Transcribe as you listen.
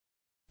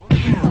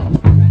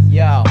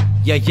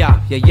Yo,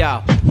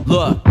 yo,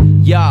 look,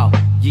 yo,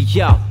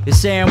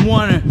 it's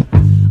AmOner,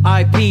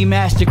 IP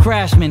Master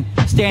Craftsman,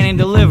 stand and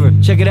deliver,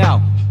 check it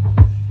out.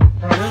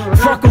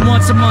 Fucking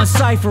once a month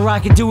Cypher, I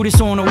can do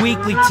this on a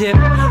weekly tip.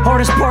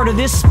 Hardest part of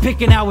this is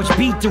picking out which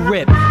beat to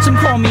rip. Some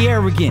call me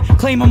arrogant,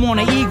 claim I'm on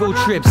an ego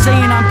trip,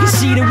 saying I'm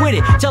conceited with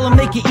it, tell them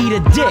they can eat a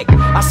dick.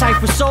 I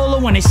cypher solo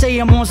when they say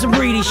I'm on some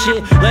greedy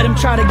shit. Let them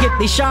try to get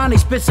they shine, they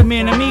spit some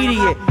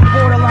intermediate,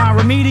 borderline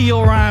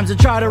remedial rhymes and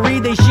try to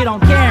read they shit on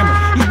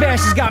camera. These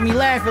bastards got me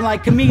laughing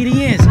like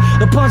comedians.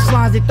 The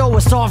punchlines they throw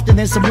are softer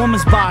than some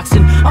woman's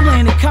boxing. I'm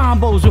landing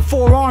combos with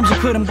forearms you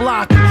couldn't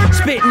block.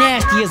 Spit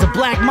nasty as a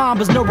black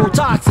mamba's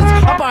neurotoxins.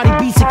 My body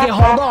beats to get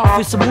hauled off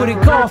with some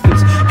wooden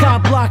coffins.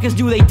 Cop blockers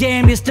do they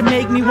damnedest to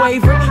make me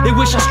waver. They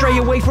wish I stray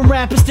away from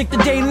rap and stick to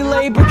daily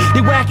labor.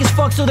 They whack as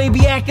fuck so they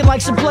be acting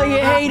like some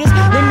player haters.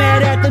 They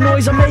mad at the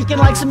noise I'm making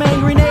like some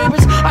angry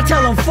neighbors. I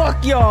tell them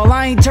fuck y'all,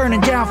 I ain't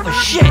turning down for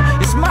shit.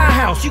 It's my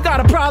house, you got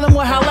a problem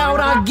with how loud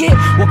I get?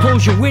 Well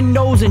close your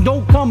windows and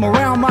don't come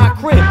around my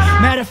crib.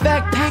 Matter of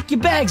fact, pack your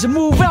bags and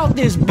move out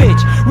this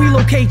bitch.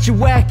 Relocate your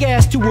whack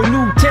ass to a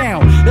new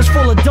town that's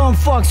full of dumb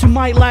fucks who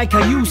might like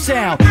how you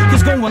sound.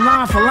 Cause going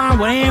line for line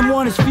with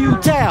AmOner is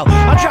futile.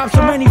 I drop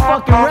so many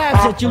fucking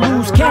raps that you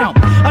lose count.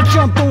 I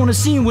jumped on the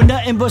scene with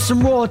nothing but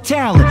some raw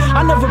talent.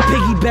 I never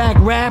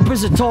piggyback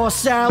rappers or toss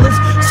salads.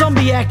 Some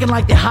be acting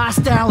like they're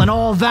hostile and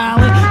all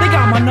violent. They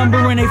got my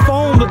number in their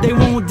phone but they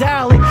won't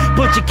dial it.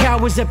 Bunch of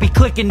cowards that be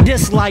clicking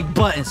dislike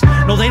buttons.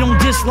 No, they don't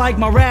dislike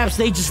my raps,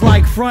 they just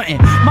like frontin'.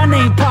 My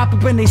name pop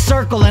up in they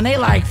circle and they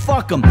like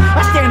fuck 'em.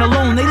 I stand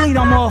alone, they lean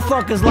on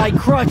motherfuckers like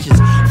crutches.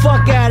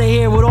 Fuck out of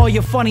here with all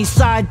your funny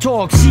side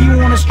talk. See you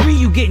on the street,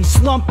 you getting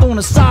slumped on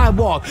the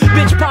sidewalk.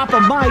 Bitch, pop a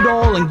my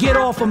doll and get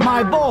off of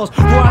my balls,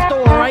 or I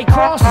throw a right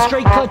cross and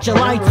straight cut your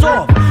lights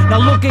off. Now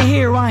look at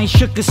here, I ain't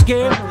shook or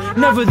scared.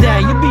 Never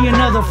that, you be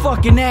another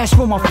fucking ass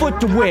for my foot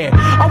to wear.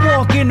 I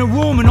walk in the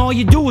room and all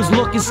you do is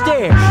look and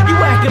stare. You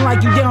acting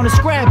like you down to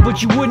scrap,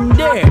 but you wouldn't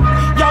dare.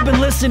 Y'all been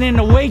listening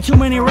to way too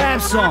many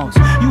rap songs.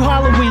 You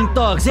Halloween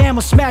thugs,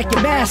 I'ma smack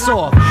your mask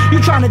off. You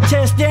trying to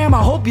test damn,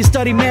 I hope you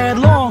study mad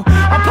long.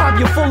 I'll pop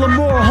you full of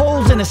more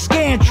holes than a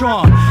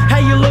Scantron. How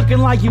you looking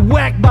like you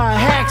whacked by a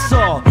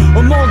hacksaw,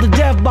 or mauled to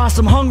death by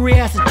some hungry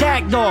ass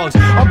attack dogs?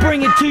 I'll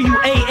bring it to you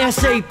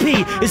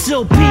ASAP. It's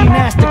LP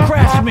Master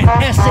Craftsman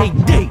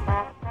SAD.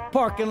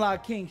 Parking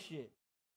lot king shit.